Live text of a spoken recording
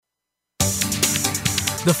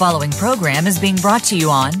The following program is being brought to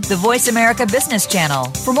you on the Voice America Business Channel.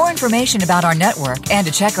 For more information about our network and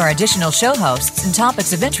to check our additional show hosts and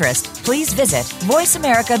topics of interest, please visit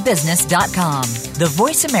voiceamericabusiness.com. The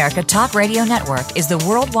Voice America Talk Radio Network is the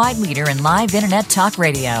worldwide leader in live Internet talk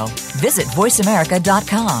radio. Visit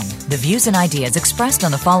voiceamerica.com. The views and ideas expressed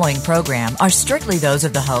on the following program are strictly those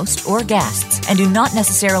of the host or guests and do not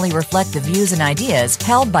necessarily reflect the views and ideas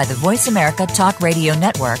held by the Voice America Talk Radio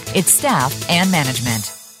Network, its staff, and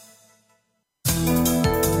management.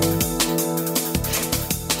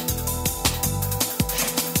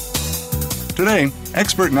 Today,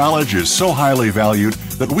 expert knowledge is so highly valued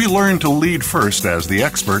that we learn to lead first as the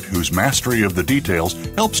expert whose mastery of the details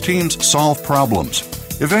helps teams solve problems.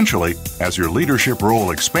 Eventually, as your leadership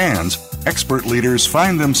role expands, expert leaders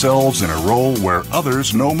find themselves in a role where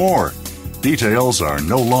others know more. Details are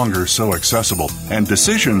no longer so accessible, and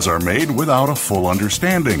decisions are made without a full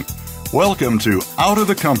understanding. Welcome to Out of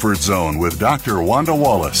the Comfort Zone with Dr. Wanda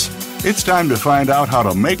Wallace. It's time to find out how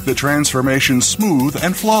to make the transformation smooth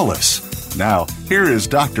and flawless. Now, here is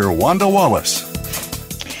Dr. Wanda Wallace.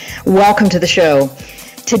 Welcome to the show.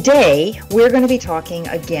 Today, we're going to be talking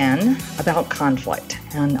again about conflict.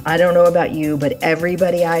 And I don't know about you, but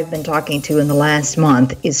everybody I've been talking to in the last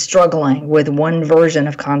month is struggling with one version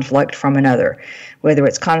of conflict from another, whether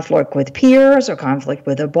it's conflict with peers or conflict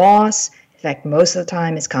with a boss. In fact, most of the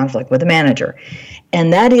time it's conflict with a manager.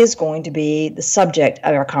 And that is going to be the subject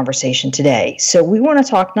of our conversation today. So we want to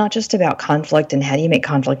talk not just about conflict and how do you make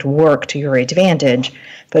conflict work to your advantage,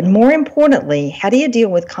 but more importantly, how do you deal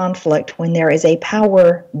with conflict when there is a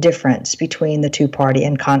power difference between the two party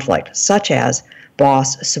in conflict, such as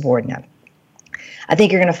boss-subordinate. I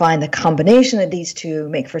think you're going to find the combination of these two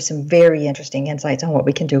make for some very interesting insights on what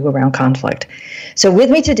we can do around conflict. So with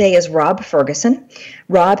me today is Rob Ferguson.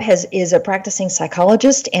 Rob is a practicing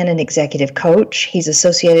psychologist and an executive coach. He's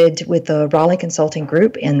associated with the Raleigh Consulting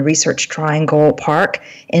Group in Research Triangle Park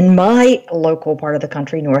in my local part of the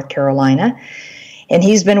country, North Carolina. And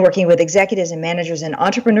he's been working with executives and managers and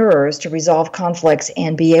entrepreneurs to resolve conflicts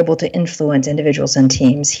and be able to influence individuals and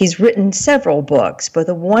teams. He's written several books, but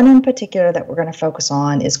the one in particular that we're going to focus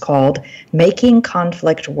on is called Making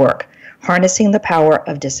Conflict Work, Harnessing the Power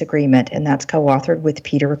of Disagreement, and that's co-authored with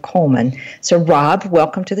Peter Coleman. So, Rob,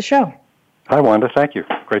 welcome to the show. Hi, Wanda. Thank you.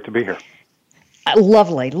 Great to be here.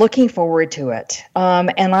 Lovely. Looking forward to it.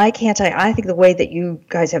 And I can't tell you, I think the way that you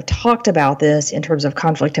guys have talked about this in terms of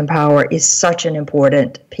conflict and power is such an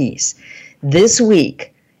important piece. This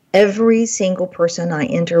week, every single person I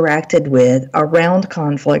interacted with around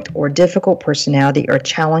conflict or difficult personality or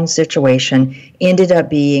challenge situation ended up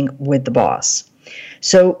being with the boss.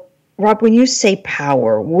 So, Rob, when you say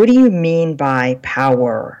power, what do you mean by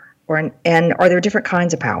power? And are there different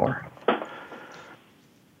kinds of power?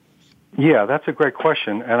 Yeah, that's a great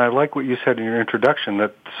question, and I like what you said in your introduction,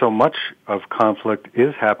 that so much of conflict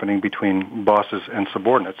is happening between bosses and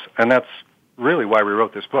subordinates, and that's really why we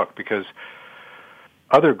wrote this book, because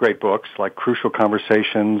other great books like Crucial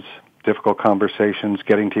Conversations, Difficult Conversations,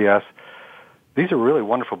 Getting to Yes, these are really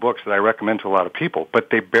wonderful books that I recommend to a lot of people, but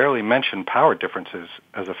they barely mention power differences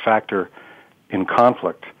as a factor in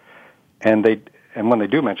conflict, and when they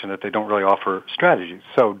do mention it, they don't really offer strategies.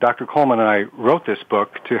 So Dr. Coleman and I wrote this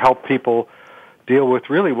book to help people deal with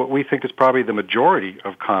really what we think is probably the majority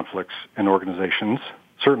of conflicts in organizations,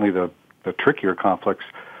 certainly the trickier conflicts,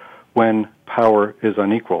 when power is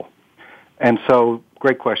unequal. And so,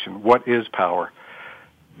 great question, what is power?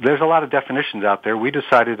 There's a lot of definitions out there. We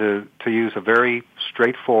decided to use a very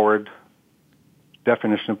straightforward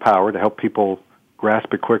definition of power to help people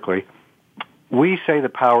grasp it quickly. We say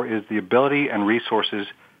that power is the ability and resources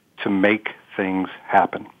to make things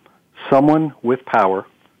happen. Someone with power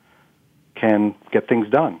can get things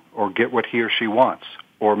done or get what he or she wants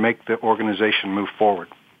or make the organization move forward.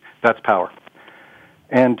 That's power.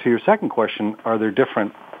 And to your second question, are there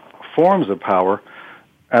different forms of power?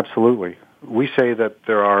 Absolutely. We say that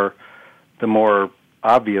there are the most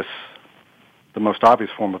obvious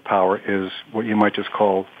form of power is what you might just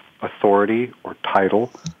call authority or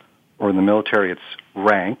title, or in the military it's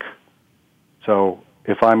rank. So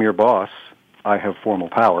if I'm your boss, I have formal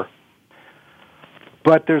power.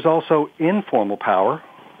 But there's also informal power,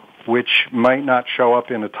 which might not show up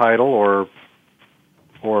in a title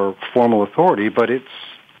or formal authority, but it's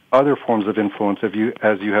other forms of influence,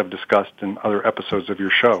 as you have discussed in other episodes of your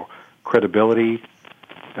show. Credibility,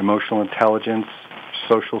 emotional intelligence,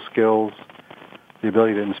 social skills, the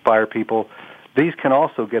ability to inspire people. These can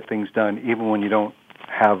also get things done even when you don't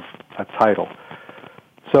have a title.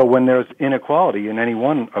 So when there's inequality in any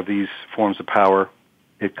one of these forms of power,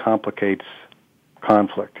 it complicates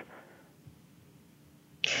conflict.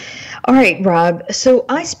 All right, Rob. So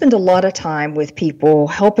I spend a lot of time with people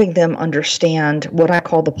helping them understand what I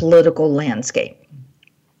call the political landscape.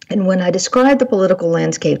 And when I describe the political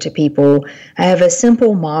landscape to people, I have a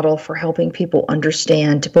simple model for helping people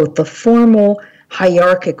understand both the formal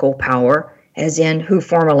hierarchical power, as in who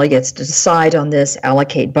formally gets to decide on this,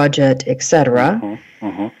 allocate budget, etc.,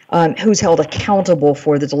 who's held accountable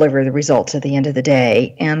for the delivery of the results at the end of the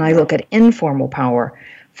day. And I look at informal power,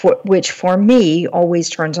 which for me always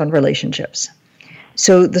turns on relationships.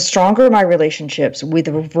 So the stronger my relationships with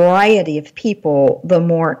a variety of people, the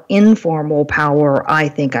more informal power I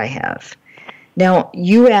think I have. Now,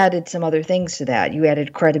 you added some other things to that. You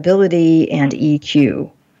added credibility and EQ.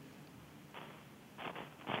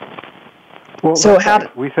 Well, so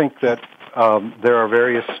we think that there are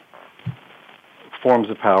various forms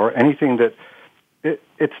of power. Anything that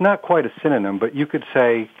it's not quite a synonym, but you could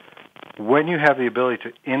say when you have the ability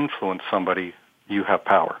to influence somebody, you have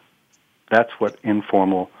power. That's what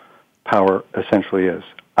informal power essentially is.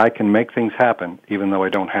 I can make things happen even though I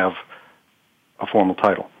don't have a formal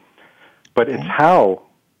title. But it's how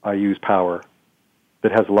I use power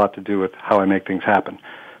that has a lot to do with how I make things happen.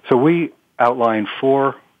 So we outline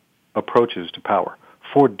 4 approaches to power,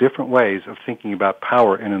 4 different ways of thinking about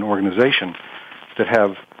power in an organization that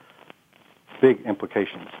have big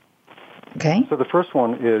implications. Okay. So the first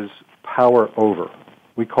one is power over.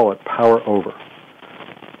 We call it power over.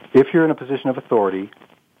 If you're in a position of authority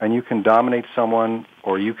and you can dominate someone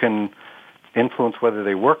or you can influence whether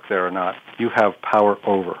they work there or not, you have power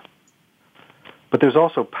over. But there's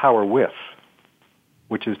also power with,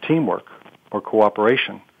 which is teamwork or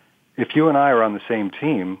cooperation. If you and I are on the same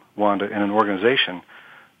team, Wanda, in an organization,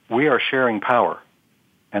 we are sharing power.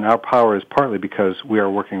 And our power is partly because we are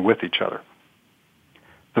working with each other.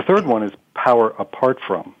 The third one is power apart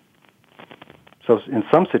from. So in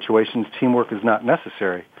some situations, teamwork is not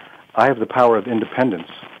necessary. I have the power of independence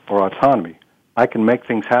or autonomy. I can make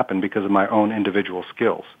things happen because of my own individual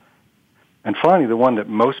skills. And finally, the one that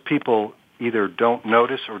most people either don't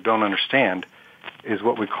notice or don't understand is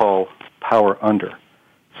what we call power under.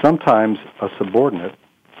 Sometimes a subordinate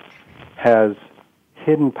has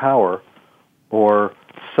hidden power or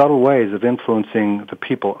subtle ways of influencing the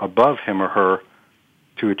people above him or her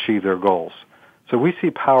to achieve their goals. So we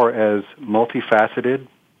see power as multifaceted.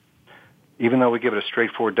 Even though we give it a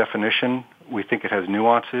straightforward definition, we think it has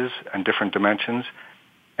nuances and different dimensions.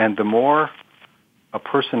 And the more a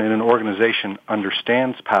person in an organization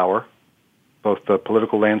understands power, both the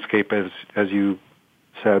political landscape, as you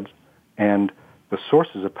said, and the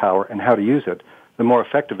sources of power and how to use it, the more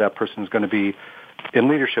effective that person is going to be in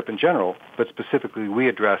leadership in general, but specifically we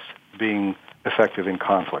address being effective in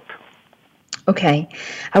conflict. Okay.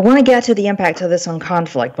 I want to get to the impact of this on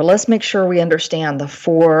conflict, but let's make sure we understand the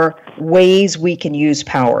 4 ways we can use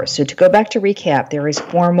power. So to go back to recap, there is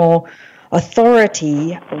formal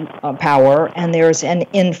authority power, and there's an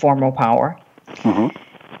informal power. Mm-hmm.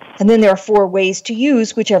 And then there are 4 ways to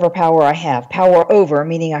use whichever power I have. Power over,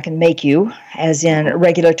 meaning I can make you, as in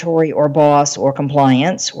regulatory or boss or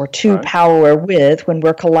compliance. Or 2, power with, when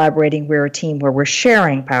we're collaborating, we're a team where we're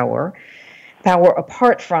sharing power. Power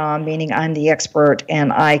apart from, meaning I'm the expert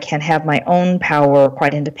and I can have my own power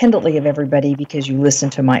quite independently of everybody because you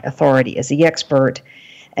listen to my authority as the expert.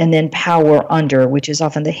 And then power under, which is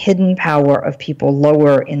often the hidden power of people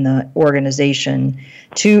lower in the organization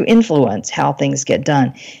to influence how things get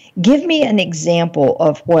done. Give me an example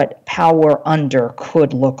of what power under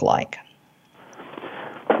could look like.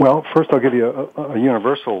 Well, first I'll give you a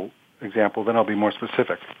universal example, then I'll be more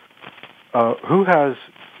specific. Who has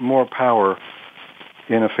more power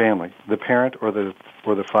in a family, the parent or the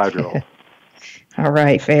 5-year-old? All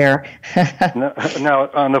right, fair. Now,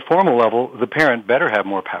 on the formal level, the parent better have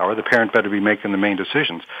more power. The parent better be making the main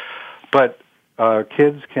decisions. But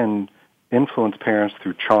kids can influence parents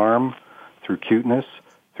through charm, through cuteness,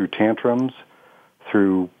 through tantrums,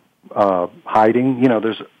 through hiding. You know,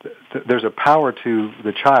 there's a power to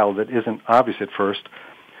the child that isn't obvious at first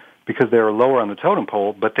because they're lower on the totem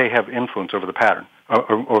pole, but they have influence over the pattern,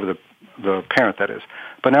 over the parent, that is.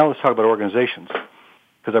 But now let's talk about organizations,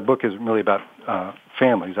 because our book is really about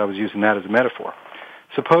families. I was using that as a metaphor.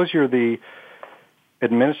 Suppose you're the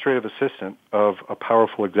administrative assistant of a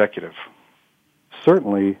powerful executive.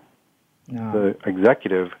 Certainly, the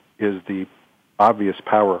executive is the obvious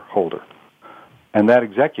power holder. And that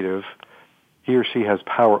executive, he or she has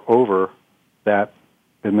power over that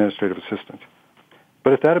administrative assistant.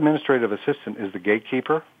 But if that administrative assistant is the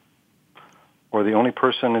gatekeeper or the only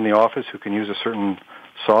person in the office who can use a certain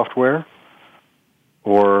software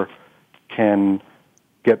or can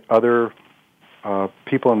get other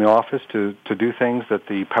people in the office to do things that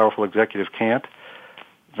the powerful executive can't,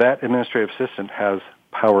 that administrative assistant has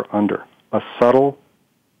power under, a subtle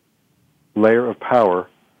layer of power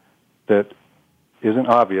that isn't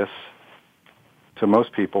obvious to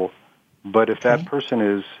most people, but if that person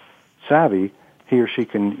is savvy, he or she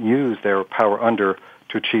can use their power under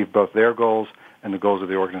to achieve both their goals and the goals of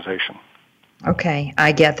the organization. Okay,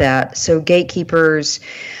 I get that. So gatekeepers,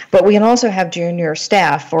 but we can also have junior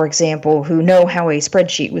staff, for example, who know how a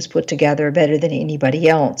spreadsheet was put together better than anybody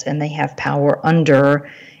else, and they have power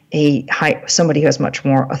under somebody who has much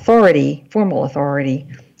more authority, formal authority.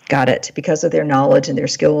 Got it, because of their knowledge and their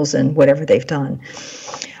skills and whatever they've done.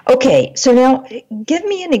 Okay, so now give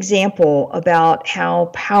me an example about how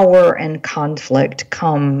power and conflict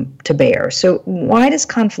come to bear. So why does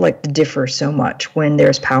conflict differ so much when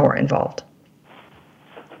there's power involved?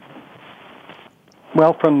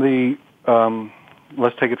 Well,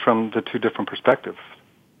 let's take it from the two different perspectives.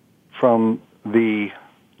 From the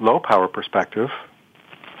low power perspective,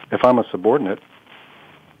 if I'm a subordinate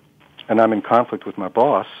and I'm in conflict with my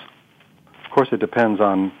boss, of course it depends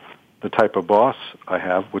on the type of boss I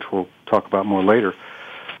have, which we'll talk about more later.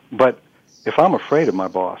 But if I'm afraid of my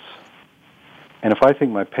boss, and if I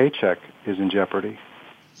think my paycheck is in jeopardy,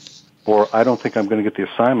 or I don't think I'm going to get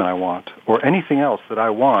the assignment I want, or anything else that I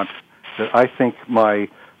want that I think my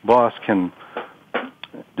boss can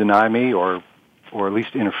deny me or at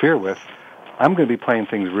least interfere with, I'm going to be playing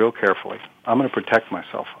things real carefully. I'm going to protect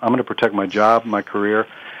myself. I'm going to protect my job, my career,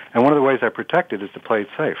 and one of the ways I protect it is to play it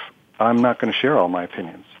safe. I'm not going to share all my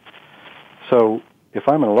opinions. So if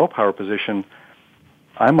I'm in a low-power position,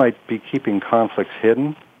 I might be keeping conflicts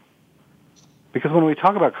hidden, because when we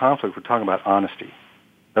talk about conflict, we're talking about honesty.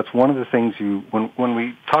 That's one of the things when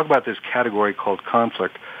we talk about this category called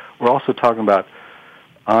conflict, we're also talking about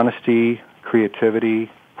honesty,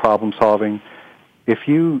 creativity, problem-solving. If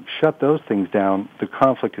you shut those things down, the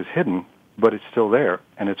conflict is hidden, but it's still there,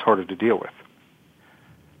 and it's harder to deal with.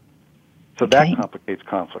 So that complicates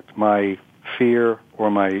conflict, my fear or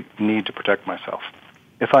my need to protect myself.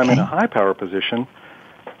 If I'm in a high-power position,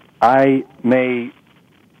 I may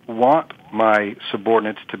want my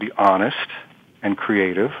subordinates to be honest and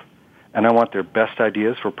creative, and I want their best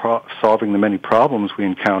ideas for solving the many problems we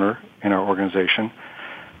encounter in our organization.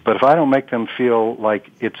 But if I don't make them feel like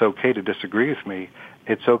it's okay to disagree with me,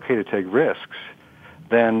 it's okay to take risks,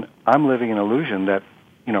 then I'm living an illusion that,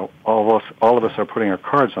 all of us are putting our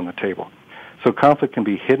cards on the table. So conflict can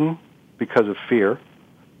be hidden because of fear,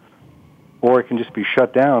 or it can just be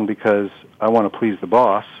shut down because I want to please the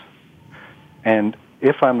boss. And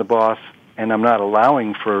if I'm the boss and I'm not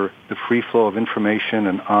allowing for the free flow of information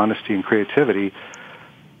and honesty and creativity,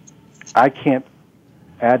 I can't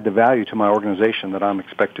add the value to my organization that I'm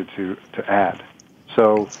expected to add.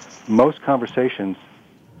 So most conversations,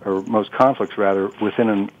 or most conflicts rather, within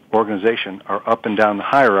an organization are up and down the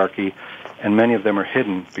hierarchy, and many of them are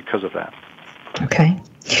hidden because of that. Okay.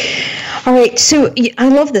 All right. So I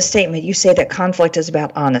love the statement. You say that conflict is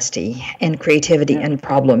about honesty and creativity and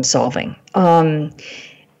problem solving.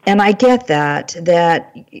 And I get that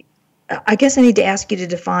I guess I need to ask you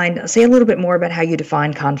to say a little bit more about how you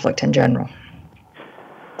define conflict in general.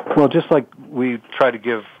 Well, just like we try to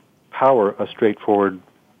give power a straightforward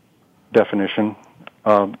definition,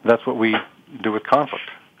 that's what we do with conflict.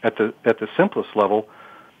 At the simplest level,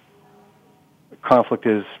 conflict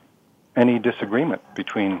is any disagreement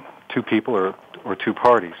between two people or two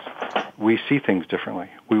parties. We see things differently.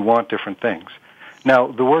 We want different things. Now,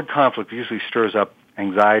 the word conflict usually stirs up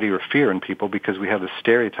anxiety or fear in people because we have the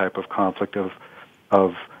stereotype of conflict of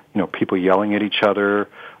people yelling at each other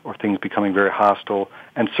or things becoming very hostile,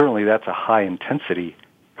 and certainly that's a high-intensity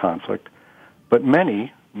conflict. But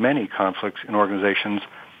many conflicts in organizations,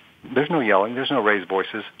 there's no yelling, there's no raised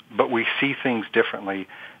voices, but we see things differently,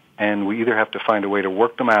 and we either have to find a way to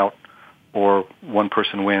work them out or one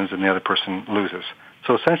person wins and the other person loses.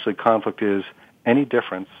 So essentially, conflict is any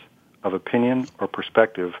difference of opinion or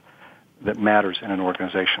perspective that matters in an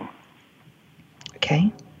organization.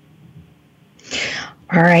 Okay.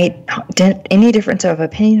 All right. Any difference of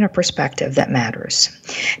opinion or perspective that matters.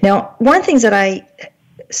 Now, one of the things that I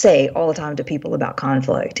say all the time to people about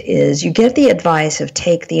conflict is you get the advice of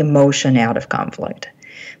take the emotion out of conflict.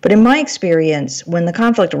 But in my experience, when the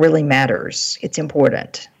conflict really matters, it's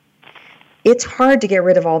important. It's hard to get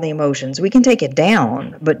rid of all the emotions. We can take it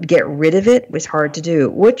down, but get rid of it was hard to do.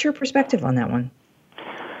 What's your perspective on that one?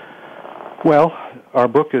 Well, our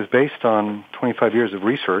book is based on 25 years of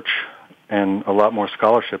research and a lot more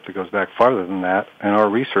scholarship that goes back farther than that. And our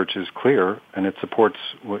research is clear, and it supports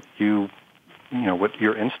what what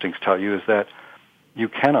your instincts tell you, is that you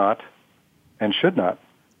cannot and should not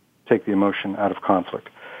take the emotion out of conflict.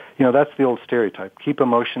 That's the old stereotype. Keep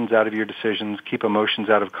emotions out of your decisions. Keep emotions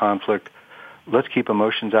out of conflict. Let's keep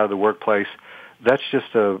emotions out of the workplace. That's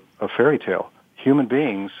just a fairy tale. Human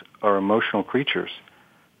beings are emotional creatures.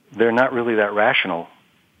 They're not really that rational.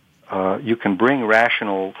 You can bring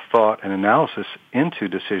rational thought and analysis into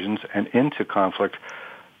decisions and into conflict,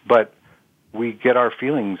 but we get our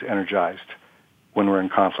feelings energized when we're in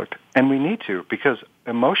conflict. And we need to, because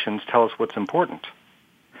emotions tell us what's important.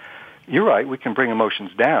 You're right, we can bring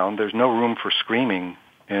emotions down. There's no room for screaming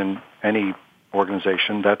in any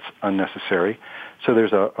organization. That's unnecessary. So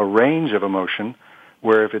there's a range of emotion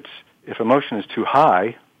where if emotion is too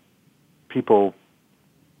high, people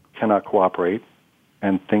cannot cooperate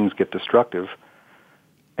and things get destructive.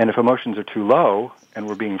 And if emotions are too low and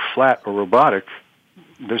we're being flat or robotic,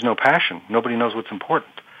 there's no passion. Nobody knows what's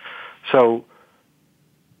important. So,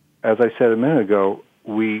 as I said a minute ago,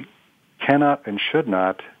 we cannot and should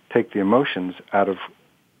not take the emotions out of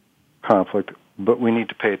conflict, but we need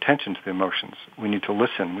to pay attention to the emotions. We need to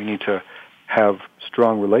listen. We need to have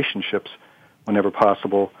strong relationships whenever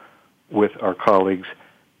possible with our colleagues,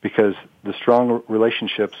 because the strong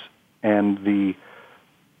relationships and the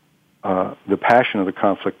passion of the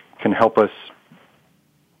conflict can help us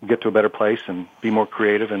get to a better place and be more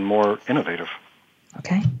creative and more innovative.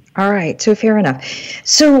 Okay. All right. So fair enough.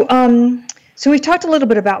 So we've talked a little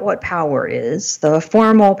bit about what power is, the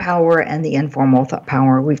formal power and the informal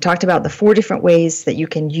power. We've talked about the 4 different ways that you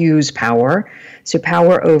can use power. So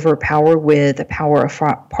power over, power with, power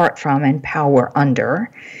apart from, and power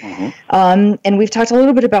under. Mm-hmm. And we've talked a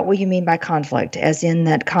little bit about what you mean by conflict, as in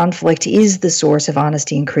that conflict is the source of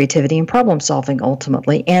honesty and creativity and problem solving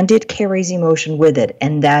ultimately, and it carries emotion with it,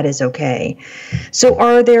 and that is okay. So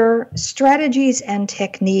are there strategies and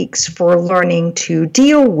techniques for learning to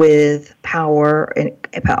deal with power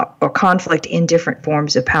or conflict in different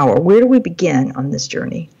forms of power? Where do we begin on this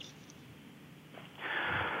journey?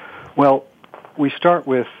 Well, we start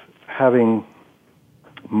with having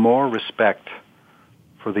more respect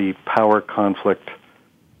for the power-conflict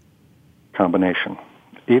combination.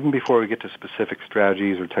 Even before we get to specific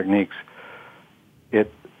strategies or techniques,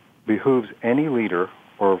 it behooves any leader,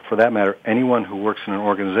 or for that matter, anyone who works in an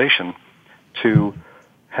organization, to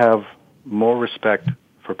have more respect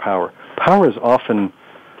for power. Power is often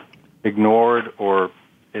ignored, or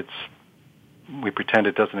we pretend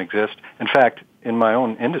it doesn't exist. In fact, in my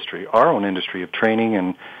own industry, our own industry of training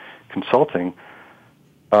and consulting,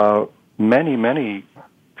 many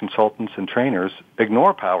consultants and trainers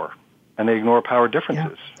ignore power, and they ignore power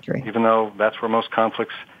differences, even though that's where most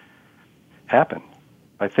conflicts happen.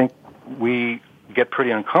 I think we get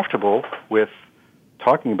pretty uncomfortable with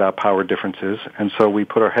talking about power differences, and so we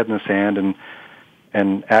put our head in the sand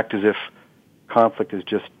and act as if conflict is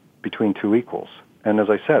just between two equals. And as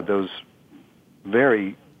I said, those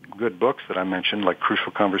very good books that I mentioned, like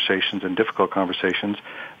Crucial Conversations and Difficult Conversations,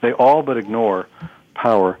 they all but ignore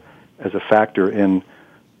power as a factor in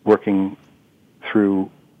working through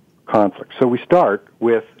conflict. So we start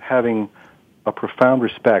with having a profound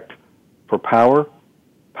respect for power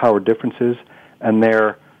differences, and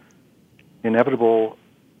their inevitable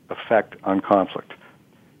effect on conflict.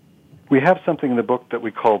 We have something in the book that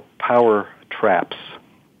we call power traps.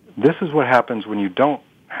 This is what happens when you don't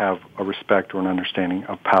have a respect or an understanding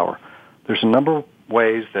of power. There's a number of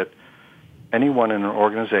ways that anyone in an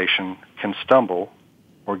organization can stumble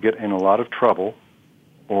or get in a lot of trouble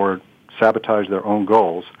or sabotage their own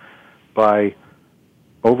goals by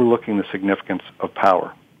overlooking the significance of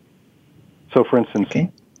power. So, for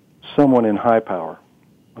instance, someone in high power,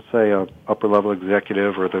 let's say an upper-level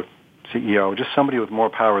executive or the CEO, just somebody with more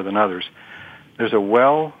power than others, there's a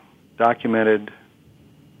well-documented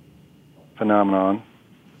phenomenon,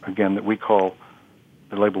 again, that we call,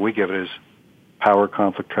 the label we give it is power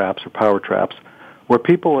conflict traps or power traps, where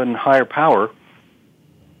people in higher power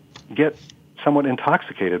get somewhat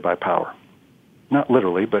intoxicated by power. Not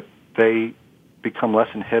literally, but they become less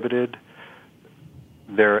inhibited.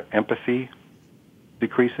 Their empathy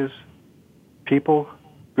decreases. People,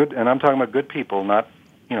 good, and I'm talking about good people, not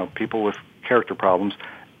people with character problems.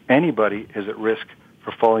 Anybody is at risk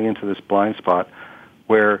for falling into this blind spot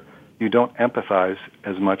where you don't empathize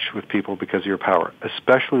as much with people because of your power,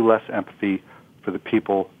 especially less empathy for the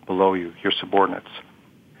people below you, your subordinates.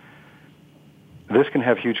 This can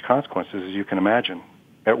have huge consequences, as you can imagine.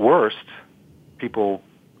 At worst, people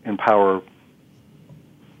in power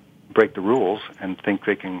break the rules and think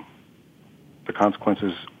the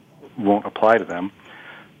consequences won't apply to them.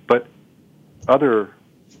 But other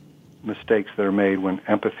mistakes that are made when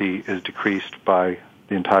empathy is decreased by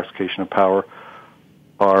the intoxication of power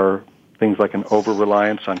are things like an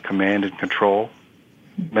over-reliance on command and control.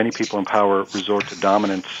 Many people in power resort to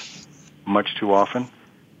dominance much too often,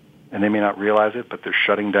 and they may not realize it, but they're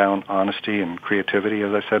shutting down honesty and creativity,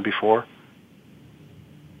 as I said before.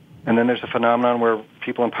 And then there's a phenomenon where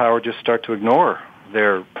people in power just start to ignore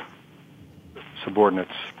their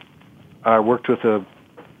subordinates. I worked with a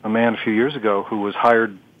man a few years ago who was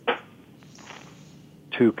hired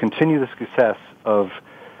to continue the success of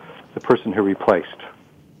the person who replaced.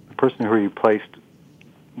 The person who replaced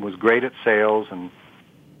was great at sales and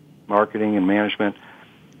marketing and management.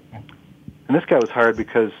 And this guy was hired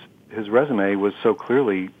because his resume was so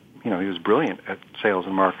clearly, he was brilliant at sales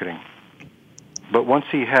and marketing. But once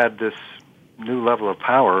he had this new level of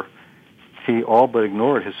power, he all but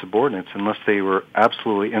ignored his subordinates unless they were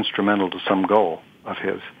absolutely instrumental to some goal of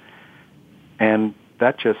his. And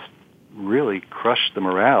that just really crushed the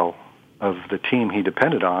morale of the team he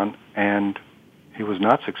depended on, and he was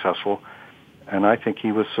not successful. And I think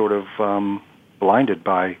he was sort of blinded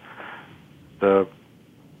by the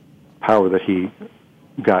power that he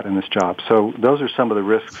got in this job. So those are some of the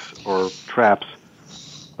risks or traps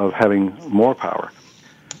of having more power.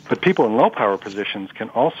 But people in low power positions can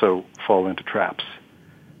also fall into traps.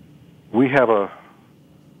 We have a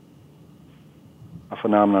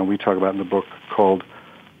phenomenon we talk about in the book called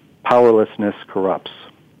powerlessness corrupts.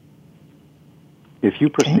 If you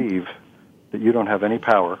perceive that you don't have any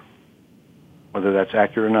power, whether that's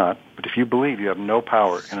accurate or not, but if you believe you have no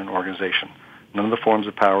power in an organization, none of the forms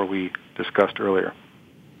of power we discussed earlier,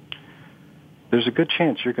 there's a good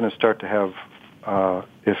chance you're going to start to have,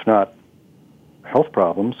 if not health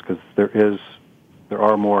problems, because there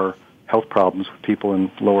are more health problems with people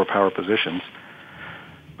in lower power positions,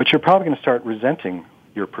 but you're probably going to start resenting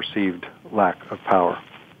your perceived lack of power.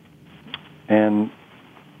 And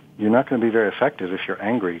you're not going to be very effective if you're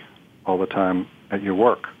angry all the time at your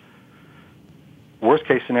work. Worst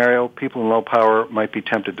case scenario, people in low power might be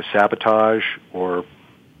tempted to sabotage or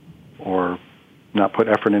not put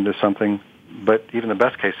effort into something. But even the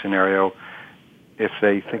best case scenario, if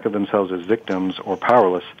they think of themselves as victims or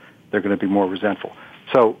powerless, they're going to be more resentful.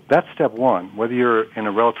 So that's step one. Whether you're in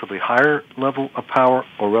a relatively higher level of power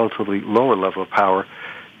or relatively lower level of power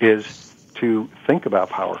is to think about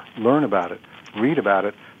power, learn about it, read about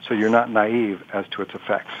it, so you're not naive as to its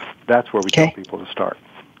effects. That's where we tell people to start.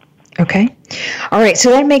 Okay. All right.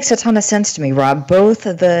 So that makes a ton of sense to me, Rob. Both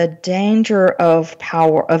the danger of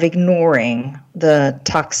power, of ignoring the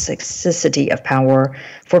toxicity of power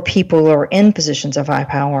for people who are in positions of high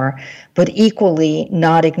power, but equally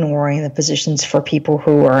not ignoring the positions for people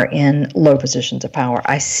who are in low positions of power.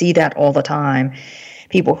 I see that all the time.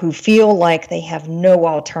 People who feel like they have no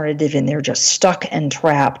alternative and they're just stuck and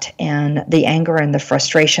trapped, and the anger and the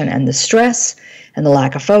frustration and the stress and the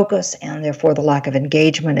lack of focus and therefore the lack of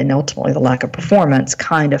engagement and ultimately the lack of performance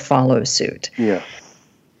kind of follows suit. Yeah.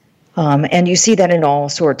 And you see that in all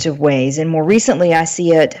sorts of ways. And more recently, I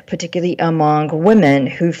see it particularly among women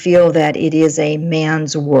who feel that it is a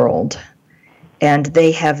man's world and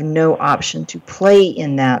they have no option to play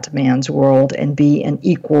in that man's world and be an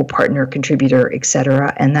equal partner, contributor,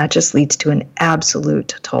 etc. And that just leads to an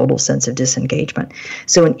absolute total sense of disengagement.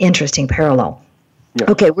 So an interesting parallel. Yeah.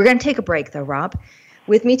 Okay, we're going to take a break, though, Rob.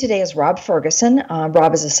 With me today is Rob Ferguson.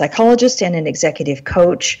 Rob is a psychologist and an executive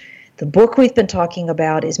coach. The book we've been talking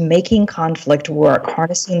about is Making Conflict Work,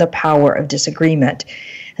 Harnessing the Power of Disagreement.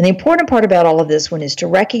 And the important part about all of this one is to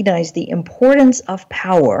recognize the importance of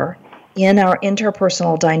power in our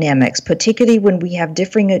interpersonal dynamics, particularly when we have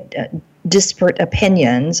differing, disparate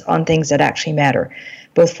opinions on things that actually matter,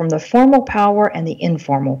 both from the formal power and the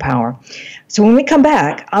informal power. So when we come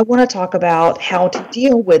back, I want to talk about how to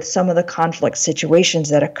deal with some of the conflict situations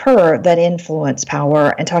that occur that influence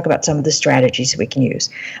power and talk about some of the strategies we can use.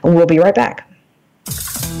 And we'll be right back.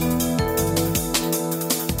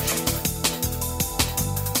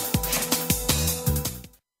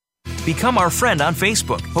 Become our friend on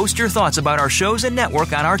Facebook. Post your thoughts about our shows and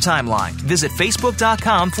network on our timeline. Visit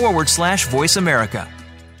Facebook.com/Voice America.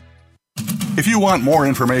 If you want more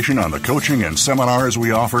information on the coaching and seminars we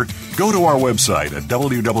offer, go to our website at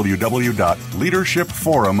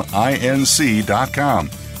www.leadershipforuminc.com.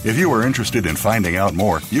 If you are interested in finding out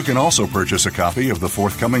more, you can also purchase a copy of the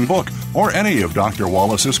forthcoming book or any of Dr.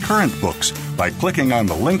 Wallace's current books by clicking on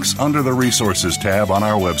the links under the Resources tab on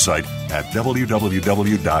our website at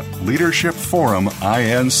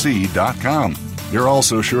www.leadershipforuminc.com. You're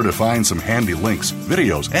also sure to find some handy links,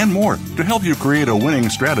 videos, and more to help you create a winning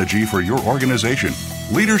strategy for your organization.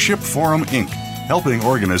 Leadership Forum Inc., helping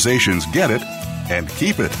organizations get it and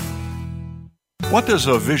keep it. What does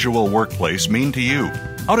a visual workplace mean to you?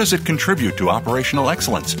 How does it contribute to operational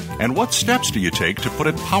excellence? And what steps do you take to put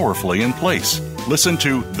it powerfully in place? Listen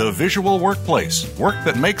to The Visual Workplace, Work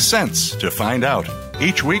That Makes Sense, to find out.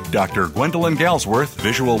 Each week, Dr. Gwendolyn Galsworth,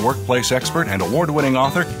 visual workplace expert and award-winning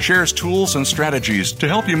author, shares tools and strategies to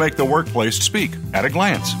help you make the workplace speak at a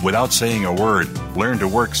glance without saying a word. Learn to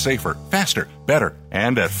work safer, faster, better,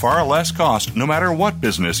 and at far less cost no matter what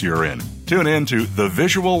business you're in. Tune in to The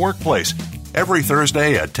Visual Workplace every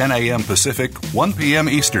Thursday at 10 a.m. Pacific, 1 p.m.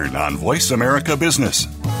 Eastern on Voice America Business.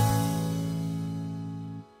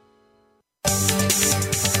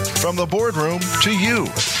 From the boardroom to you,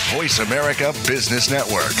 Voice America Business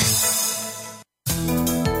Network.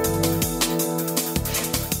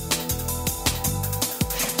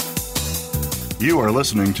 You are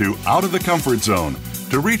listening to Out of the Comfort Zone.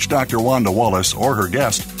 To reach Dr. Wanda Wallace or her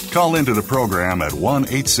guest, call into the program at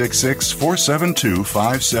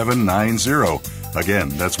 1-866-472-5790. Again,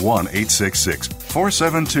 that's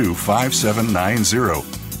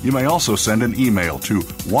 1-866-472-5790. You may also send an email to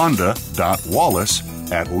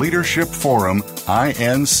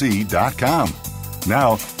wanda.wallace@leadershipforuminc.com.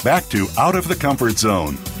 Now, back to Out of the Comfort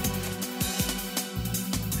Zone.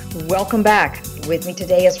 Welcome back. With me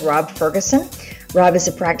today is Rob Ferguson. Rob is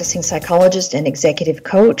a practicing psychologist and executive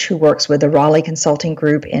coach who works with the Raleigh Consulting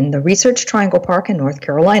Group in the Research Triangle Park in North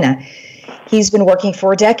Carolina. He's been working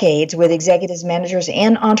for decades with executives, managers,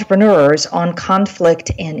 and entrepreneurs on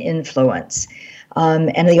conflict and influence.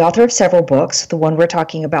 And the author of several books. The one we're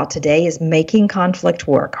talking about today is Making Conflict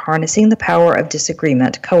Work, Harnessing the Power of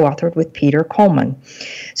Disagreement, co-authored with Peter Coleman.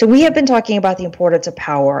 So we have been talking about the importance of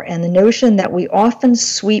power and the notion that we often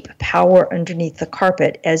sweep power underneath the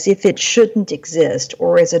carpet as if it shouldn't exist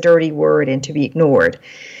or as a dirty word and to be ignored.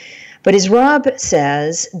 But as Rob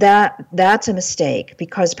says, that's a mistake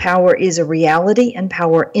because power is a reality and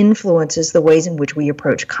power influences the ways in which we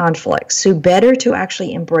approach conflict. So better to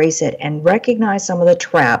actually embrace it and recognize some of the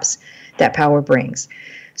traps that power brings.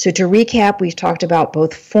 So to recap, we've talked about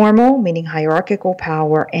both formal, meaning hierarchical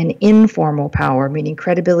power, and informal power, meaning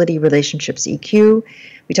credibility, relationships, EQ.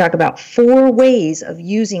 We talk about 4 ways of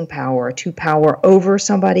using power: to power over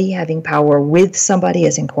somebody, having power with somebody,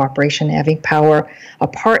 as in cooperation, having power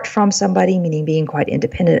apart from somebody, meaning being quite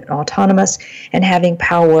independent and autonomous, and having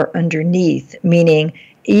power underneath, meaning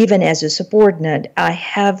even as a subordinate, I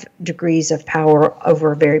have degrees of power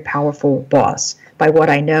over a very powerful boss by what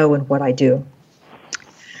I know and what I do.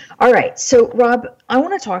 All right, so Rob, I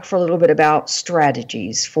want to talk for a little bit about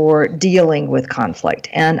strategies for dealing with conflict.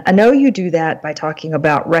 And I know you do that by talking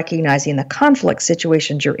about recognizing the conflict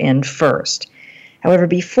situations you're in first. However,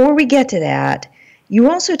 before we get to that,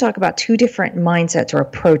 you also talk about 2 different mindsets or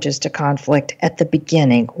approaches to conflict at the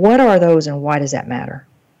beginning. What are those and why does that matter?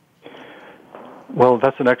 Well,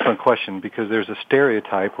 that's an excellent question because there's a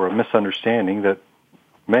stereotype or a misunderstanding that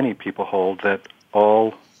many people hold that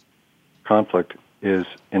all conflict is,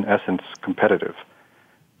 in essence, competitive.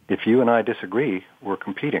 If you and I disagree, we're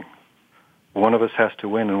competing. One of us has to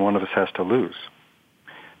win and one of us has to lose.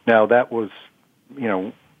 Now, that was,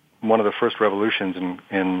 one of the first revolutions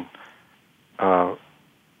in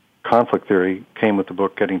conflict theory came with the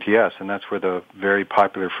book Getting to Yes, and that's where the very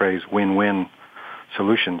popular phrase win-win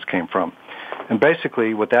solutions came from. And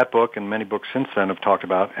basically, what that book and many books since then have talked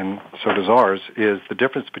about, and so does ours, is the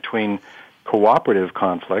difference between cooperative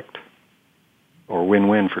conflict, or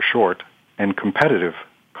win-win for short, and competitive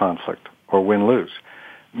conflict, or win-lose.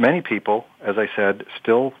 Many people, as I said,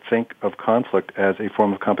 still think of conflict as a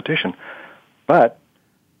form of competition, but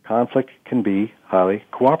conflict can be highly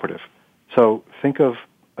cooperative. So think of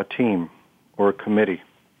a team or a committee.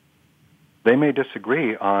 They may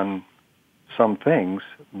disagree on some things,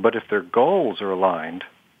 but if their goals are aligned,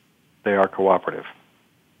 they are cooperative.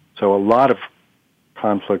 So a lot of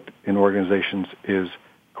conflict in organizations is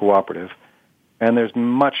cooperative. And there's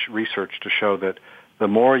much research to show that the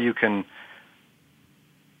more you can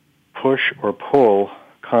push or pull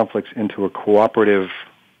conflicts into a cooperative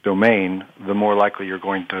domain, the more likely you're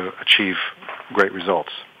going to achieve great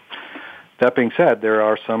results. That being said, there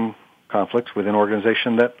are some conflicts within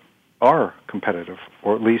organization that are competitive,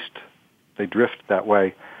 or at least they drift that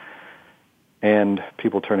way, and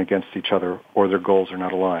people turn against each other or their goals are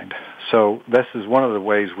not aligned. So this is one of the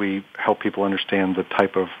ways we help people understand the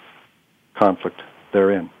type of conflict they're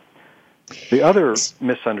in. The other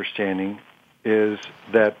misunderstanding is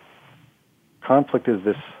that conflict is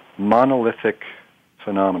this monolithic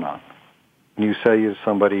phenomenon. And you say to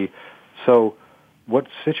somebody, so what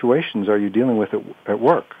situations are you dealing with at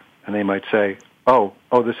work? And they might say, oh,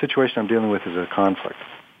 the situation I'm dealing with is a conflict.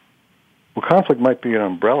 Well, conflict might be an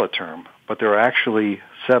umbrella term, but there are actually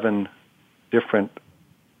 7 different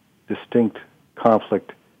distinct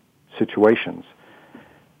conflict situations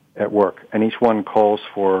at work, and each one calls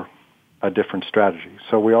for a different strategy.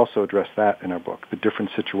 So we also address that in our book, the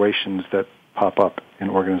different situations that pop up in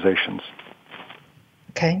organizations.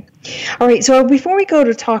 Okay. All right. So before we go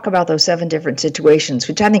to talk about those 7 different situations,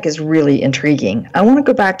 which I think is really intriguing, I want to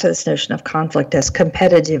go back to this notion of conflict as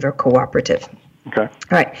competitive or cooperative. Okay. All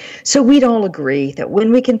right. So we'd all agree that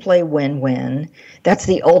when we can play win-win, that's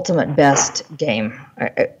the ultimate best game.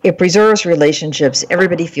 It preserves relationships.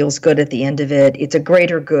 Everybody feels good at the end of it. It's a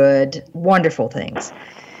greater good, wonderful things.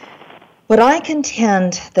 But I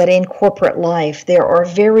contend that in corporate life, there are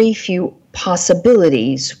very few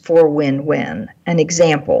possibilities for win-win. An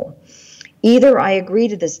example, either I agree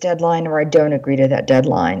to this deadline or I don't agree to that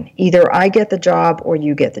deadline. Either I get the job or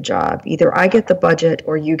you get the job. Either I get the budget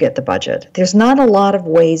or you get the budget. There's not a lot of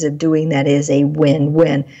ways of doing that is a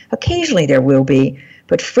win-win. Occasionally there will be,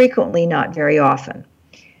 but frequently not very often.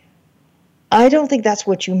 I don't think that's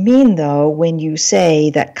what you mean, though, when you say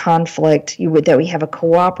that conflict, that we have a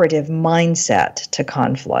cooperative mindset to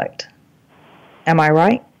conflict. Am I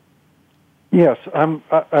right? Yes, I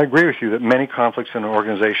agree with you that many conflicts in an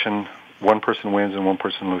organization, one person wins and one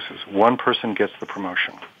person loses. One person gets the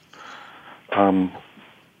promotion.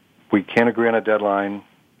 We can't agree on a deadline,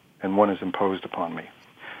 and one is imposed upon me.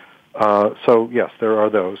 So, yes, there are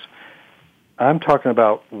those. I'm talking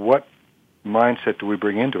about what mindset do we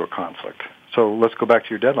bring into a conflict. So let's go back to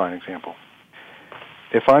your deadline example.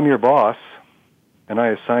 If I'm your boss and I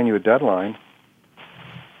assign you a deadline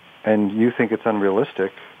and you think it's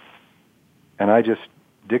unrealistic and I just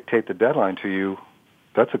dictate the deadline to you,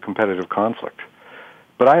 that's a competitive conflict.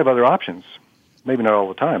 But I have other options, maybe not all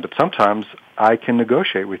the time, but sometimes I can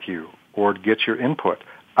negotiate with you or get your input.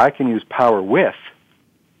 I can use power with,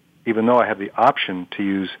 even though I have the option to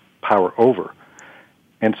use power over.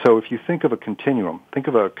 And so if you think of a continuum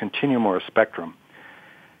or a spectrum,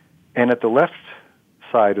 and at the left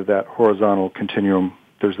side of that horizontal continuum,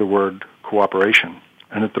 there's the word cooperation,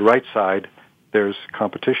 and at the right side, there's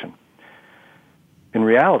competition. In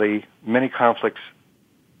reality, many conflicts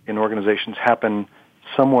in organizations happen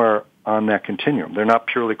somewhere on that continuum. They're not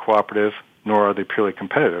purely cooperative, nor are they purely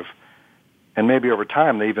competitive, and maybe over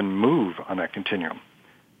time they even move on that continuum.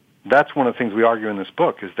 That's one of the things we argue in this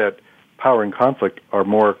book, is that power and conflict are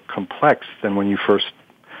more complex than when you first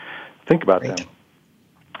think about them.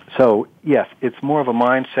 So, yes, it's more of a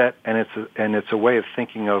mindset, and it's a way of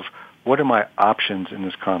thinking of what are my options in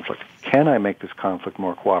this conflict. Can I make this conflict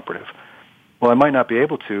more cooperative? Well, I might not be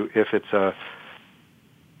able to if it's a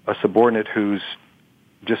subordinate who's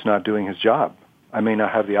just not doing his job. I may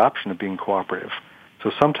not have the option of being cooperative.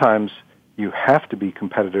 So sometimes you have to be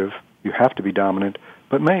competitive, you have to be dominant,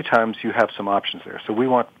 but many times you have some options there. So we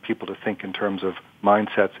want people to think in terms of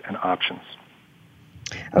mindsets and options.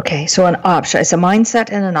 Okay, so an option. It's a mindset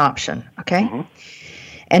and an option, okay? Mm-hmm.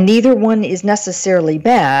 And neither one is necessarily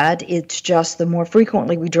bad. It's just the more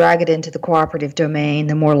frequently we drag it into the cooperative domain,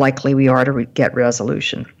 the more likely we are to get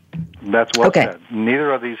resolution. That's well said.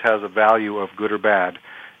 Neither of these has a value of good or bad.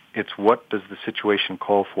 It's what does the situation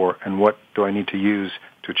call for and what do I need to use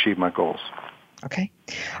to achieve my goals. Okay.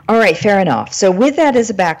 All right, fair enough. So with that as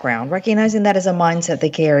a background, recognizing that as a mindset they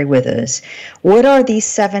carry with us, what are these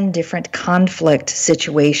 7 different conflict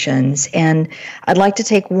situations? And I'd like to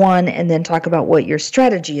take one and then talk about what your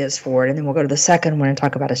strategy is for it, and then we'll go to the second one and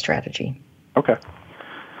talk about a strategy. Okay.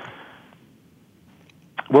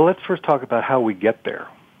 Well, let's first talk about how we get there,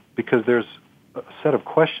 because there's a set of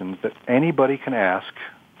questions that anybody can ask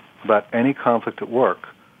about any conflict at work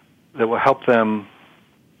that will help them.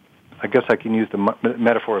 I guess I can use the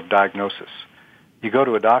metaphor of diagnosis. You go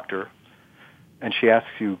to a doctor, and she asks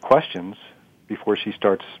you questions before she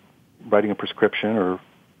starts writing a prescription or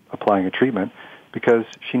applying a treatment, because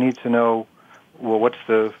she needs to know, well, what's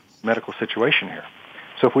the medical situation here?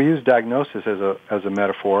 So if we use diagnosis as a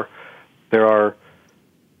metaphor, there are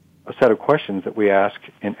a set of questions that we ask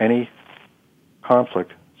in any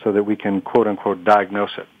conflict so that we can, quote-unquote,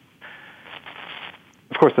 diagnose it.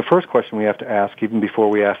 Of course, the first question we have to ask, even before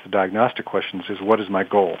we ask the diagnostic questions, is what is my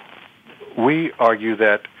goal? We argue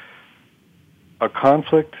that a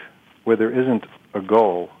conflict where there isn't a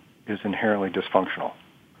goal is inherently dysfunctional.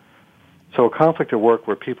 So a conflict at work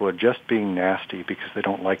where people are just being nasty because they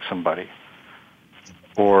don't like somebody,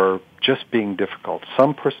 or just being difficult.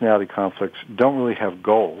 Some personality conflicts don't really have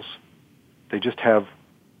goals. They just have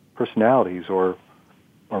personalities or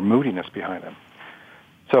moodiness behind them.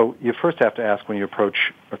 So you first have to ask when you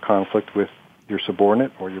approach a conflict with your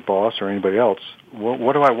subordinate or your boss or anybody else,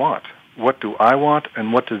 what do I want? What do I want,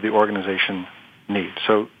 and what does the organization need?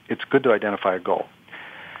 So it's good to identify a goal.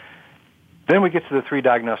 Then we get to the 3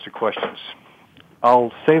 diagnostic questions.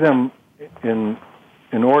 I'll say them in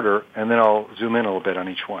order, and then I'll zoom in a little bit on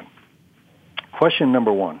each one. Question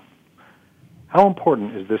number 1. How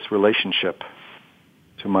important is this relationship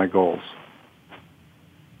to my goals?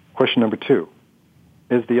 Question number 2.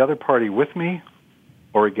 Is the other party with me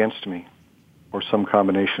or against me, or some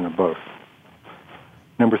combination of both?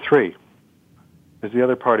 Number 3. Is the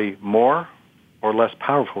other party more or less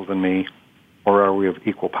powerful than me, or are we of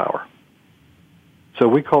equal power? So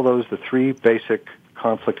we call those the 3 basic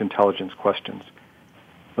conflict intelligence questions.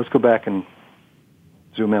 Let's go back and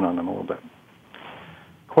zoom in on them a little bit.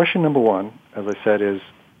 Question number 1, as I said, is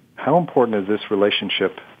how important is this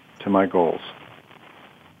relationship to my goals?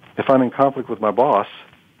 If I'm in conflict with my boss,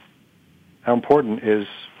 how important is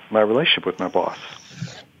my relationship with my boss?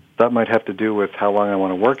 That might have to do with how long I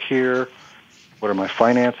want to work here, what are my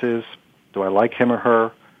finances, do I like him or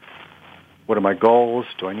her, what are my goals,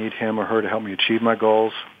 do I need him or her to help me achieve my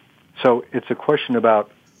goals? So it's a question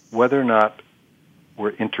about whether or not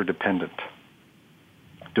we're interdependent.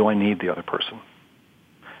 Do I need the other person?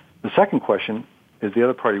 The second question, is the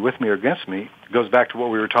other party with me or against me, goes back to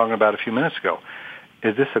what we were talking about a few minutes ago.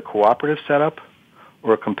 Is this a cooperative setup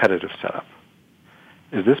or a competitive setup?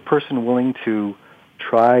 Is this person willing to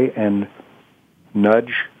try and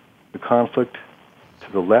nudge the conflict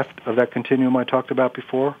to the left of that continuum I talked about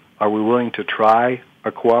before? Are we willing to try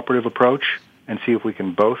a cooperative approach and see if we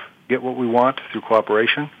can both get what we want through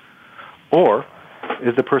cooperation? Or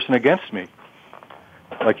is the person against me?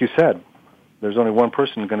 Like you said, there's only one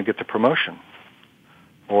person going to get the promotion,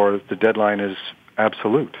 or the deadline is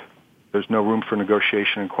absolute. There's no room for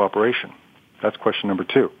negotiation and cooperation. That's question number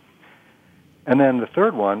 2. And then the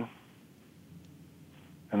third one,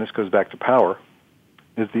 and this goes back to power,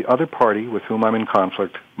 is the other party with whom I'm in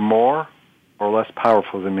conflict more or less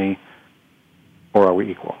powerful than me, or are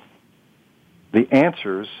we equal? The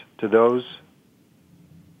answers to those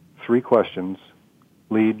 3 questions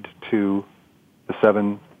lead to the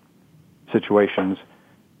 7 situations,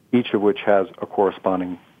 each of which has a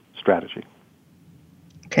corresponding strategy.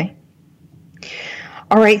 Okay.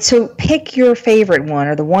 All right, so pick your favorite one,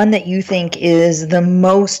 or the one that you think is the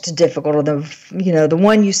most difficult, or the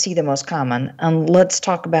one you see the most common. Let's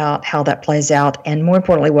talk about how that plays out, and more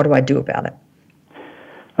importantly, what do I do about it?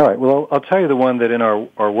 All right, well, I'll tell you the one that in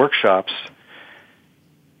our workshops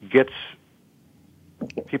gets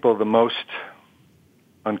people the most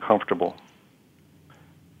uncomfortable,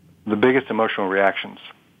 the biggest emotional reactions.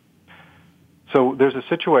 So there's a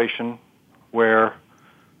situation where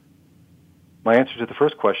my answer to the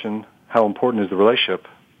first question, how important is the relationship?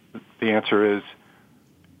 The answer is,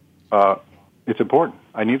 it's important.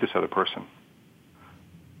 I need this other person.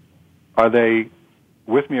 Are they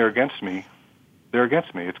with me or against me? They're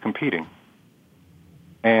against me. It's competing.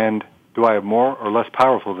 And do I have more or less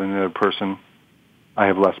powerful than the other person? I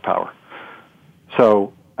have less power.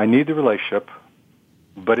 So I need the relationship,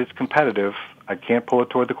 but it's competitive. I can't pull it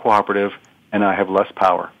toward the cooperative, and I have less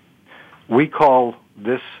power. We call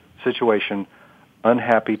this situation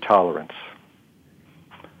unhappy tolerance.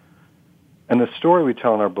 And the story we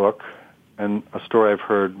tell in our book, and a story I've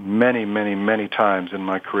heard many, many, many times in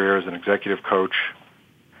my career as an executive coach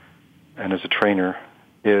and as a trainer,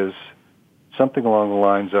 is something along the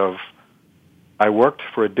lines of, I worked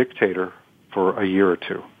for a dictator for a year or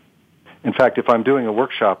 2. In fact, if I'm doing a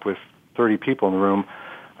workshop with 30 people in the room,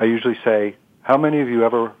 I usually say, how many of you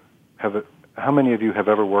have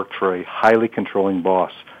ever worked for a highly controlling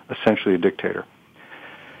boss, essentially a dictator?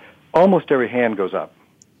 Almost every hand goes up.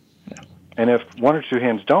 And if 1 or 2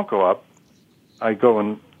 hands don't go up, I go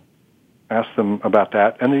and ask them about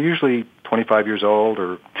that, and they're usually 25 years old,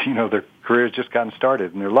 or their career's just gotten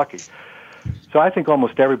started and they're lucky. So I think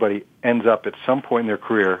almost everybody ends up at some point in their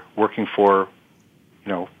career working for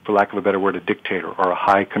lack of a better word, a dictator or a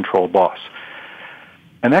high control boss.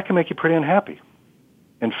 And that can make you pretty unhappy.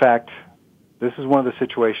 In fact, this is one of the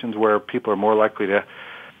situations where people are more likely to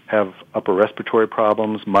have upper respiratory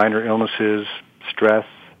problems, minor illnesses, stress,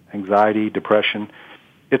 anxiety, depression.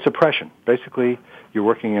 It's oppression. Basically, you're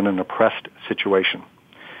working in an oppressed situation.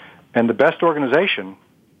 And the best organization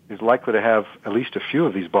is likely to have at least a few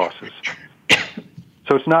of these bosses.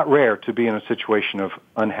 So it's not rare to be in a situation of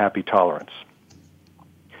unhappy tolerance.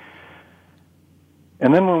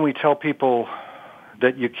 And then when we tell people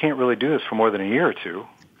that you can't really do this for more than a year or 2,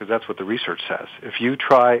 because that's what the research says, if you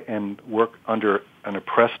try and work under an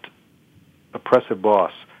oppressive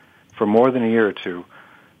boss for more than a year or 2,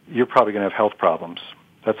 you're probably going to have health problems.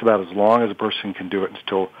 That's about as long as a person can do it and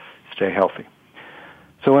still stay healthy.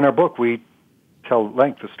 So in our book, we tell at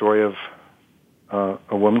length the story of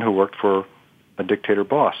a woman who worked for a dictator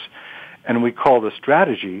boss. And we call the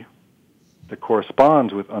strategy that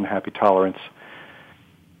corresponds with unhappy tolerance.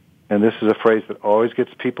 And this is a phrase that always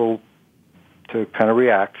gets people to kind of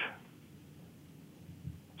react.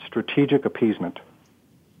 Strategic appeasement.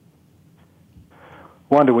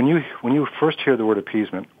 Wanda, when you first hear the word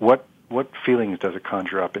appeasement, what feelings does it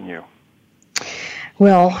conjure up in you?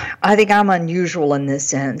 Well, I think I'm unusual in this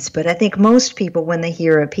sense, but I think most people, when they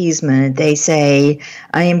hear appeasement, they say,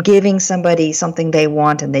 I am giving somebody something they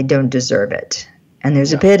want and they don't deserve it. And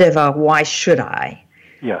there's a bit of a why should I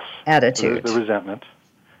attitude. So there's the resentment.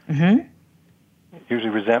 Mm-hmm. Usually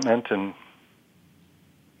resentment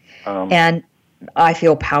and I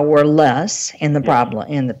feel powerless in the problem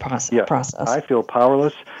in the process. Yes. I feel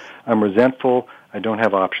powerless. I'm resentful. I don't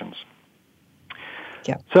have options.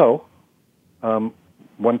 Yeah. So,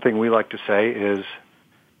 one thing we like to say is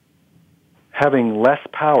having less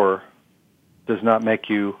power does not make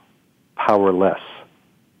you powerless.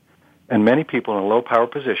 And many people in a low power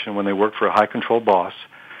position, when they work for a high control boss,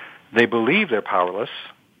 they believe they're powerless,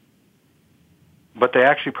 but they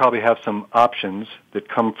actually probably have some options that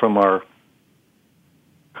come from our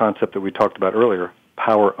concept that we talked about earlier,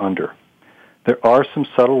 power under. There are some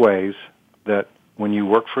subtle ways that when you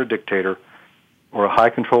work for a dictator or a high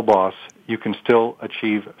control boss, you can still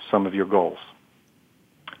achieve some of your goals.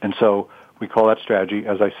 And so we call that strategy,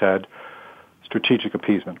 as I said, strategic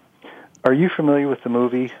appeasement. Are you familiar with the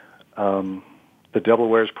movie The Devil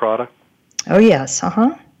Wears Prada? Oh, yes.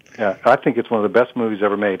 Uh-huh. Yeah, I think it's one of the best movies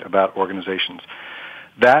ever made about organizations.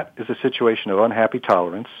 That is a situation of unhappy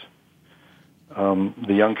tolerance.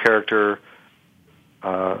 The young character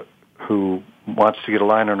who wants to get a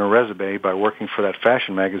line on her resume by working for that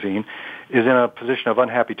fashion magazine is in a position of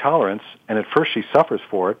unhappy tolerance, and at first she suffers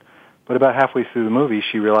for it, but about halfway through the movie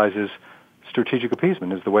she realizes strategic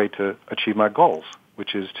appeasement is the way to achieve my goals,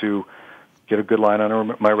 which is to get a good line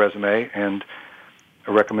on my resume and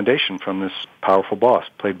a recommendation from this powerful boss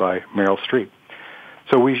played by Meryl Streep.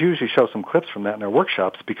 So we usually show some clips from that in our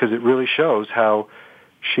workshops because it really shows how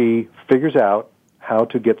she figures out how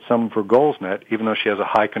to get some of her goals met even though she has a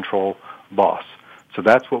high control boss. So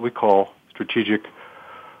that's what we call strategic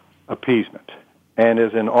appeasement. And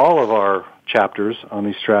as in all of our chapters on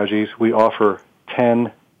these strategies, we offer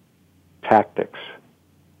 10 tactics.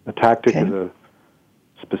 A tactic is a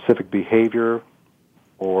specific behavior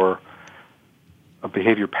or a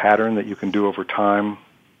behavior pattern that you can do over time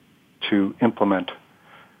to implement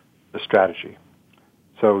the strategy.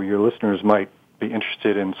 So your listeners might be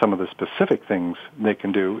interested in some of the specific things they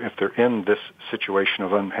can do if they're in this situation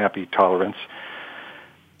of unhappy tolerance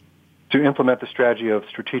to implement the strategy of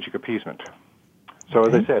strategic appeasement. So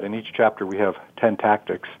as I said, in each chapter we have 10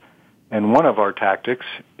 tactics, and one of our tactics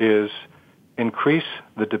is increase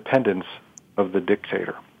the dependence of the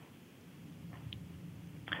dictator.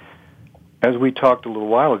 As we talked a little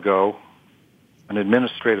while ago, an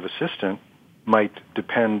administrative assistant might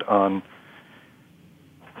depend on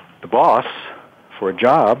the boss for a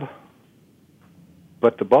job,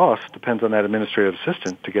 but the boss depends on that administrative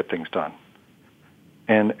assistant to get things done.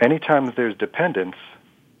 And anytime there's dependence,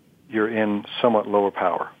 you're in somewhat lower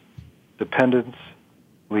power. Dependence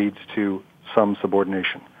leads to some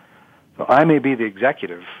subordination. So I may be the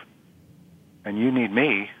executive, and you need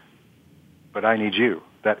me, but I need you.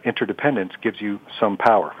 That interdependence gives you some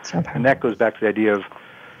power. And that goes back to the idea of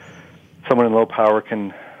someone in low power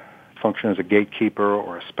can function as a gatekeeper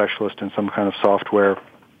or a specialist in some kind of software.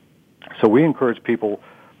 So we encourage people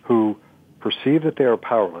who perceive that they are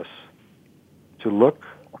powerless to look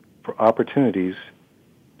for opportunities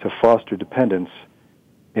to foster dependence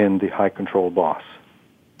in the high control boss.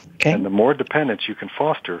 Okay. And the more dependence you can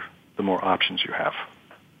foster, the more options you have.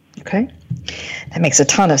 Okay. That makes a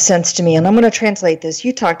ton of sense to me. And I'm going to translate this.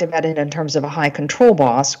 You talked about it in terms of a high control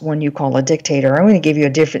boss when you call a dictator. I'm going to give you a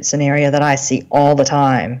different scenario that I see all the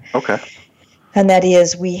time. Okay. And that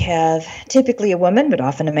is we have typically a woman, but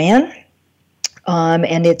often a man.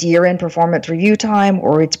 And it's year-end performance review time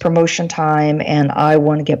or it's promotion time, and I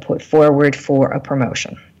want to get put forward for a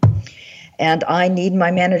promotion. And I need my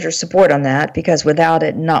manager's support on that because without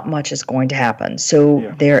it, not much is going to happen.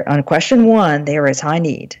 So there, on question one, there is high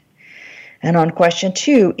need. And on question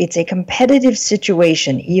two, it's a competitive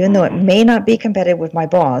situation, even though it may not be competitive with my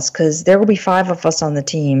boss, because there will be 5 of us on the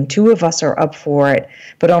team. 2 of us are up for it,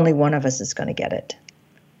 but only one of us is going to get it.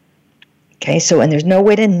 Okay, so, and there's no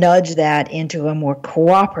way to nudge that into a more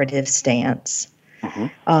cooperative stance.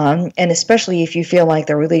 Mm-hmm. And especially if you feel like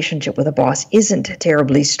the relationship with a boss isn't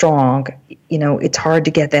terribly strong, you know, it's hard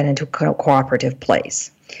to get that into a cooperative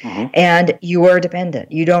place. Mm-hmm. And you are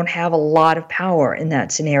dependent. You don't have a lot of power in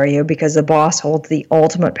that scenario because the boss holds the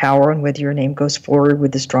ultimate power on whether your name goes forward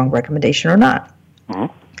with a strong recommendation or not.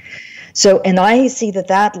 Mm-hmm. So, and I see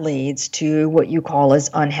that leads to what you call as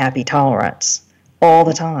unhappy tolerance all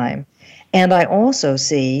the time. And I also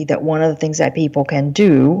see that one of the things that people can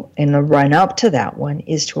do in the run up to that one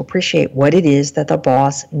is to appreciate what it is that the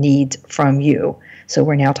boss needs from you. So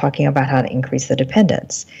we're now talking about how to increase the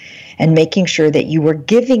dependence and making sure that you are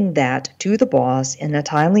giving that to the boss in a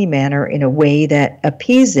timely manner in a way that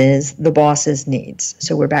appeases the boss's needs.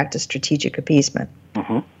 So we're back to strategic appeasement.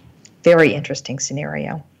 Mm-hmm. Very interesting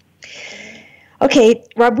scenario. Okay,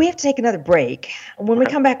 Rob, we have to take another break. When we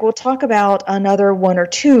come back, we'll talk about another one or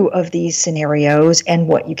two of these scenarios and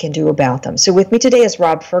what you can do about them. So with me today is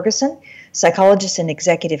Rob Ferguson, psychologist and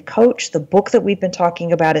executive coach. The book that we've been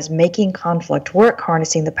talking about is Making Conflict Work,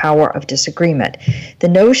 Harnessing the Power of Disagreement. The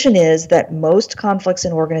notion is that most conflicts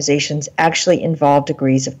in organizations actually involve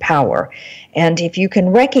degrees of power. And if you can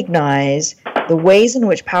recognize the ways in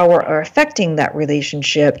which power are affecting that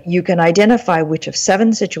relationship, you can identify which of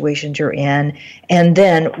 7 situations you're in, and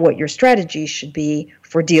then what your strategies should be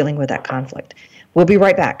for dealing with that conflict. We'll be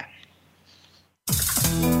right back.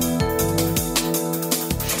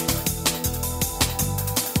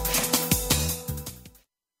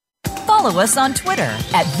 Follow us on Twitter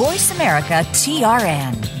at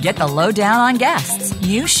VoiceAmericaTRN. Get the lowdown on guests,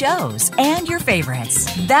 new shows, and your favorites.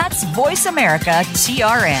 That's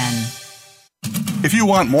VoiceAmericaTRN. If you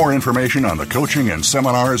want more information on the coaching and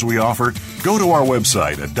seminars we offer, go to our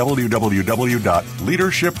website at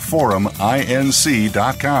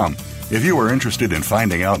www.leadershipforuminc.com. If you are interested in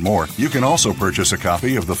finding out more, you can also purchase a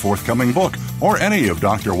copy of the forthcoming book or any of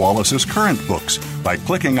Dr. Wallace's current books by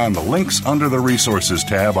clicking on the links under the Resources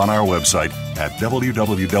tab on our website at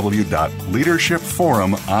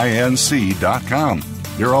www.leadershipforuminc.com.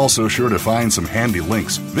 You're also sure to find some handy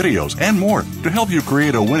links, videos, and more to help you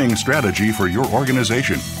create a winning strategy for your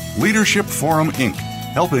organization. Leadership Forum, Inc.,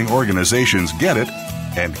 helping organizations get it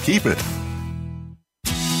and keep it.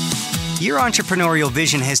 Your entrepreneurial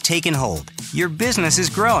vision has taken hold. Your business is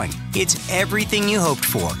growing. It's everything you hoped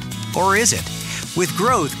for. Or is it? With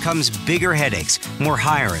growth comes bigger headaches, more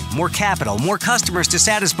hiring, more capital, more customers to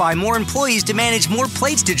satisfy, more employees to manage, more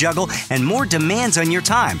plates to juggle, and more demands on your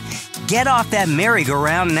time. Get off that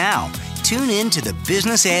merry-go-round now. Tune in to The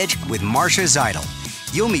Business Edge with Marcia Zeidel.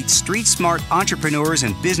 You'll meet street-smart entrepreneurs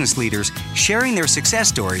and business leaders sharing their success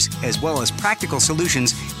stories as well as practical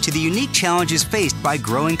solutions to the unique challenges faced by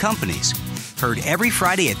growing companies. Heard every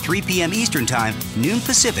Friday at 3 p.m. Eastern Time, noon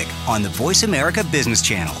Pacific on the Voice America Business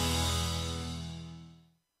Channel.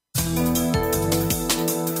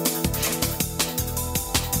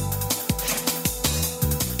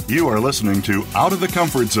 You are listening to Out of the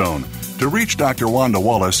Comfort Zone. To reach Dr. Wanda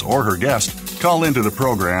Wallace or her guest, call into the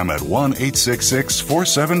program at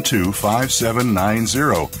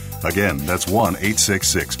 1-866-472-5790. Again, that's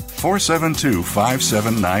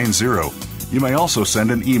 1-866-472-5790. You may also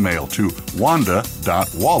send an email to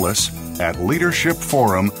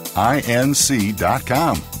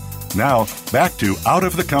wanda.wallace@leadershipforuminc.com. Now, back to Out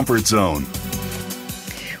of the Comfort Zone.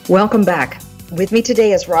 Welcome back. With me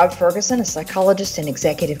today is Rob Ferguson, a psychologist and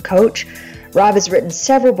executive coach. Rob has written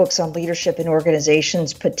several books on leadership in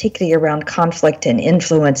organizations, particularly around conflict and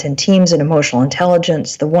influence in teams and emotional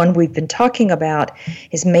intelligence. The one we've been talking about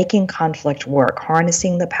is Making Conflict Work,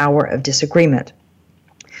 Harnessing the Power of Disagreement.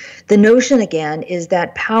 The notion, again, is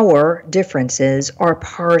that power differences are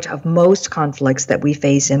part of most conflicts that we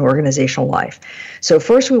face in organizational life. So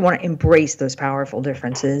first we want to embrace those powerful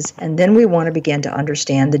differences, and then we want to begin to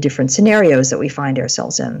understand the different scenarios that we find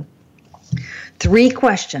ourselves in. 3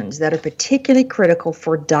 questions that are particularly critical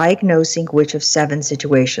for diagnosing which of 7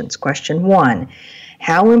 situations. Question 1,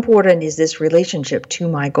 how important is this relationship to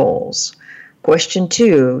my goals? Question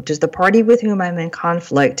 2, does the party with whom I'm in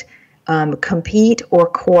conflict compete or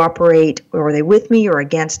cooperate, or are they with me or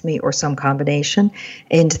against me, or some combination?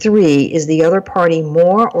 And 3, is the other party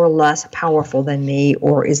more or less powerful than me,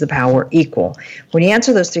 or is the power equal? When you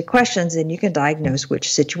answer those 3 questions, then you can diagnose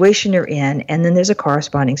which situation you're in, and then there's a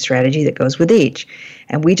corresponding strategy that goes with each.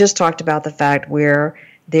 And we just talked about the fact where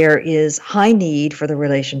there is high need for the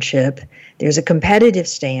relationship, there's a competitive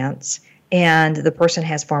stance, and the person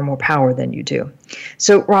has far more power than you do.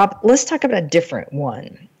 So, Rob, let's talk about a different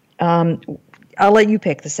one. I'll let you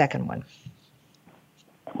pick the second one.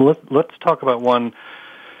 Let's talk about one,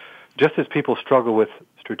 just as people struggle with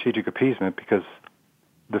strategic appeasement because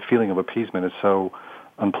the feeling of appeasement is so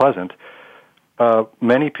unpleasant,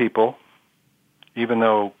 many people, even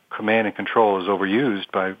though command and control is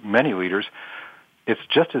overused by many leaders, it's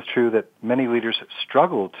just as true that many leaders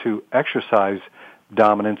struggle to exercise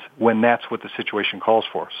dominance when that's what the situation calls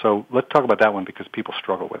for. So let's talk about that one because people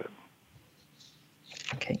struggle with it.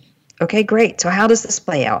 Okay, great. So how does this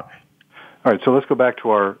play out? All right, so let's go back to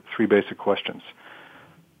our three basic questions.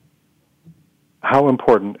 How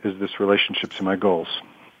important is this relationship to my goals?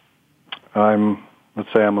 Let's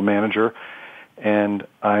say I'm a manager, and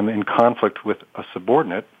I'm in conflict with a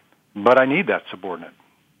subordinate, but I need that subordinate.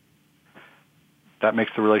 That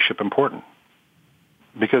makes the relationship important.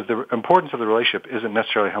 Because the importance of the relationship isn't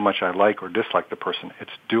necessarily how much I like or dislike the person.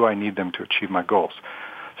 It's, do I need them to achieve my goals?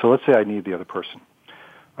 So let's say I need the other person.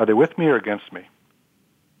 Are they with me or against me?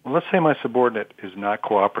 Well, let's say my subordinate is not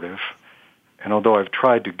cooperative, and although I've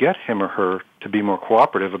tried to get him or her to be more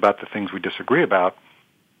cooperative about the things we disagree about,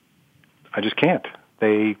 I just can't.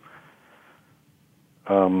 They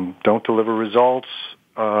don't deliver results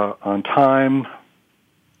on time,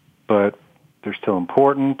 but they're still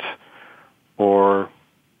important, or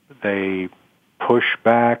they push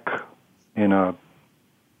back in a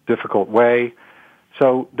difficult way.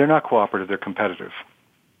 So they're not cooperative, they're competitive.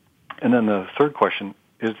 And then the third question,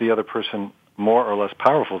 is the other person more or less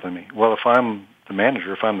powerful than me? Well, if I'm the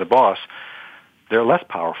manager, if I'm the boss, they're less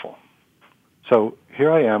powerful. So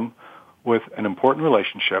here I am with an important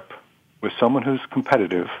relationship with someone who's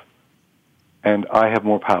competitive, and I have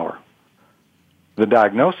more power. The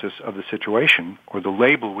diagnosis of the situation, or the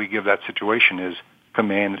label we give that situation, is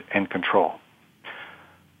command and control.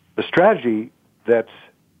 The strategy that's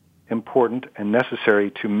important and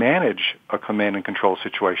necessary to manage a command and control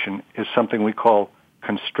situation is something we call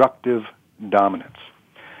constructive dominance.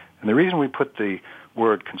 And the reason we put the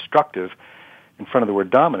word constructive in front of the word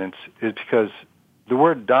dominance is because the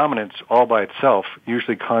word dominance all by itself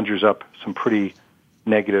usually conjures up some pretty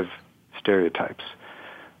negative stereotypes.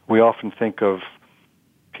 We often think of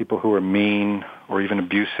people who are mean or even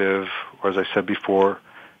abusive, or as I said before,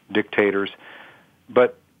 dictators.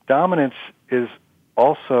 But dominance is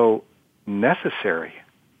also necessary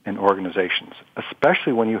in organizations,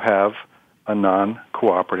 especially when you have a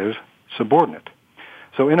non-cooperative subordinate.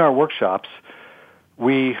 So in our workshops,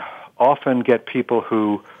 we often get people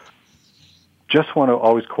who just want to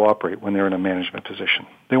always cooperate when they're in a management position.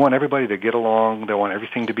 They want everybody to get along. They want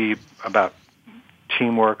everything to be about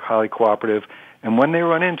teamwork, highly cooperative. And when they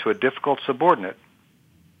run into a difficult subordinate,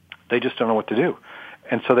 they just don't know what to do.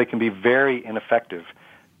 And so they can be very ineffective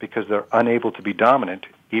because they're unable to be dominant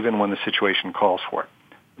even when the situation calls for it.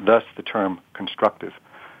 Thus the term constructive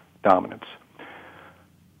dominance.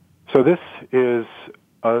 So this is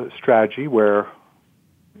a strategy where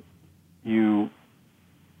you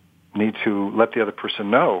need to let the other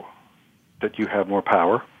person know that you have more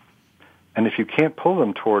power. And if you can't pull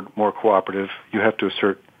them toward more cooperative, you have to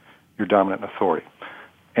assert your dominant authority.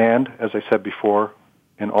 And as I said before,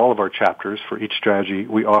 in all of our chapters for each strategy,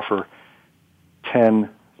 we offer 10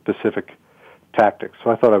 specific tactics.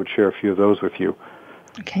 So I thought I would share a few of those with you.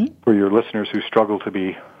 Okay. For your listeners who struggle to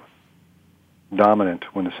be dominant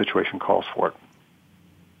when the situation calls for it.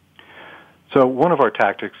 So one of our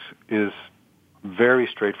tactics is very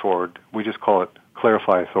straightforward. We just call it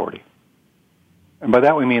clarify authority. And by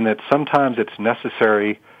that we mean that sometimes it's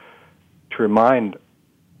necessary to remind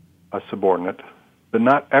a subordinate that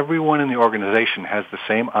not everyone in the organization has the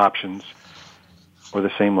same options or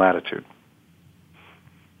the same latitude.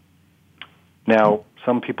 Now,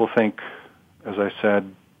 some people think, as I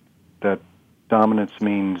said, that dominance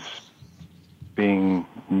means being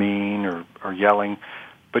mean or yelling,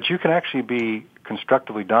 but you can actually be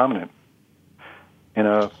constructively dominant in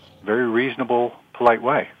a very reasonable, polite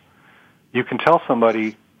way. You can tell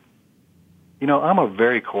somebody, you know, I'm a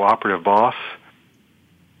very cooperative boss,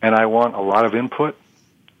 and I want a lot of input,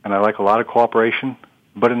 and I like a lot of cooperation,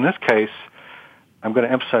 but in this case, I'm going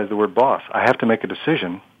to emphasize the word boss. I have to make a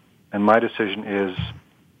decision, and my decision is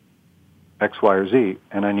X, Y, or Z,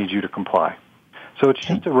 and I need you to comply. So it's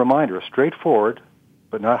just a reminder, a straightforward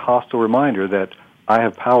but not hostile reminder that I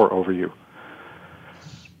have power over you.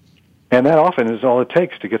 And that often is all it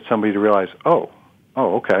takes to get somebody to realize, oh,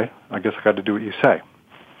 okay, I guess I got to do what you say.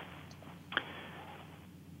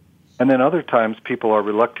 And then other times people are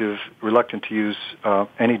reluctant to use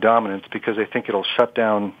any dominance because they think it'll shut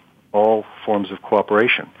down all forms of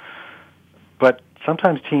cooperation. But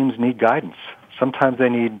sometimes teams need guidance. Sometimes they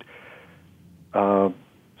need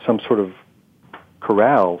some sort of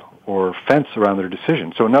corral or fence around their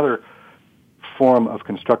decision. So another form of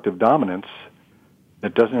constructive dominance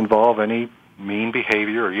that doesn't involve any mean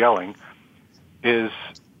behavior or yelling is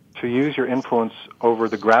to use your influence over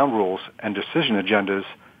the ground rules and decision agendas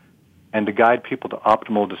and to guide people to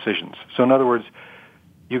optimal decisions. So in other words,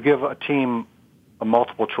 you give a team a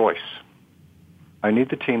multiple choice. I need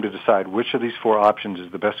the team to decide which of these four options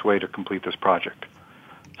is the best way to complete this project.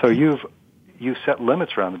 So you set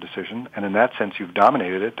limits around the decision, and in that sense you've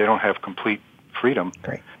dominated it. They don't have complete freedom.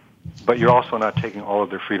 Great. but you're also not taking all of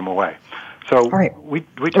their freedom away. So we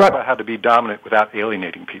talk about how to be dominant without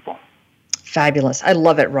alienating people. Fabulous. I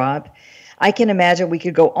love it, Rob. I can imagine we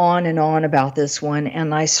could go on and on about this one,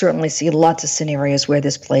 and I certainly see lots of scenarios where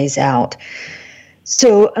this plays out.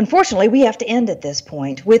 So, unfortunately, we have to end at this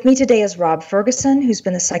point. With me today is Rob Ferguson, who is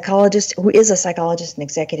a psychologist and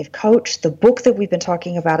executive coach. The book that we've been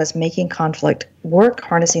talking about is Making Conflict Work,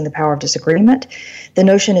 Harnessing the Power of Disagreement. The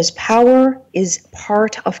notion is power is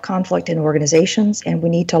part of conflict in organizations, and we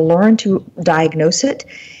need to learn to diagnose it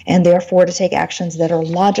and therefore to take actions that are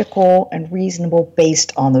logical and reasonable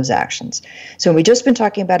based on those actions. So we've just been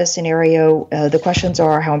talking about a scenario. The questions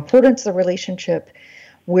are, how important is the relationship?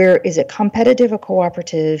 Where is it competitive or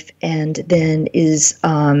cooperative? And then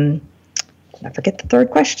I forget the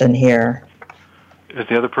third question here. Is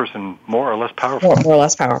the other person more or less powerful? More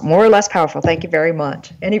or less powerful. Thank you very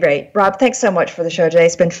much. At any rate, Rob, thanks so much for the show today.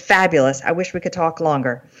 It's been fabulous. I wish we could talk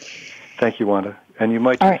longer. Thank you, Wanda. And you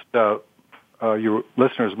might your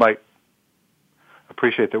listeners might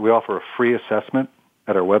appreciate that we offer a free assessment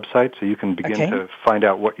at our website, so you can begin to find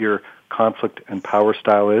out what your conflict and power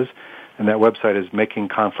style is. And that website is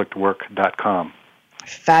makingconflictwork.com.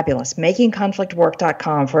 Fabulous.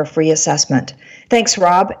 Makingconflictwork.com for a free assessment. Thanks,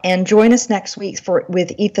 Rob. And join us next week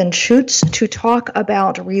with Ethan Schutz to talk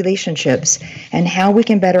about relationships and how we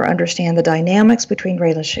can better understand the dynamics between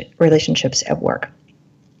relationships at work.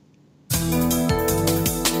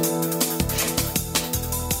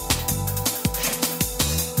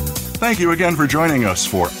 Thank you again for joining us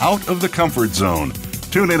for Out of the Comfort Zone.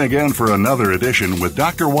 Tune in again for another edition with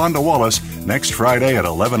Dr. Wanda Wallace next Friday at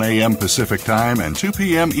 11 a.m. Pacific Time and 2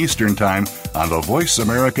 p.m. Eastern Time on the Voice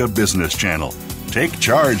America Business Channel. Take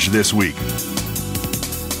charge this week.